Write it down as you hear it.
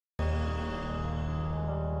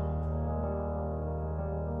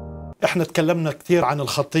احنا تكلمنا كثير عن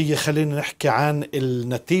الخطية، خلينا نحكي عن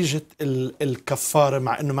نتيجة الكفارة،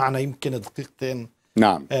 مع انه معنا يمكن دقيقتين.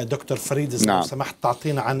 نعم دكتور فريد إذا لو سمحت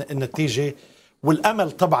تعطينا عن النتيجة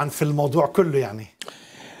والأمل طبعا في الموضوع كله. يعني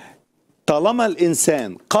طالما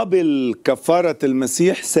الإنسان قبل كفارة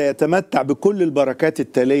المسيح سيتمتع بكل البركات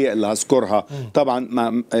التالية اللي هذكرها. طبعا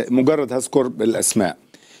مجرد هذكر بالأسماء: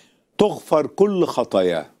 تغفر كل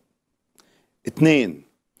خطاياه. 2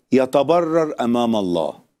 يتبرر أمام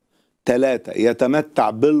الله. 3 يتمتع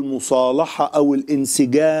بالمصالحة أو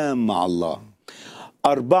الانسجام مع الله.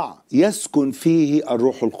 4 يسكن فيه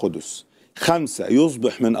الروح القدس. 5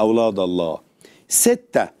 يصبح من أولاد الله.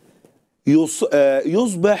 6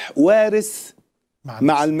 يصبح وارث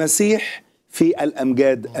مع المسيح في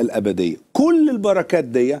الأمجاد الأبدية. كل البركات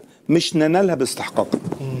دي مش ننالها باستحقاقنا،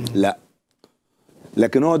 لا،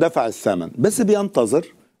 لكن هو دفع الثمن، بس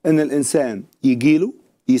بينتظر ان الانسان يجيله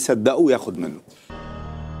يصدقه وياخد منه.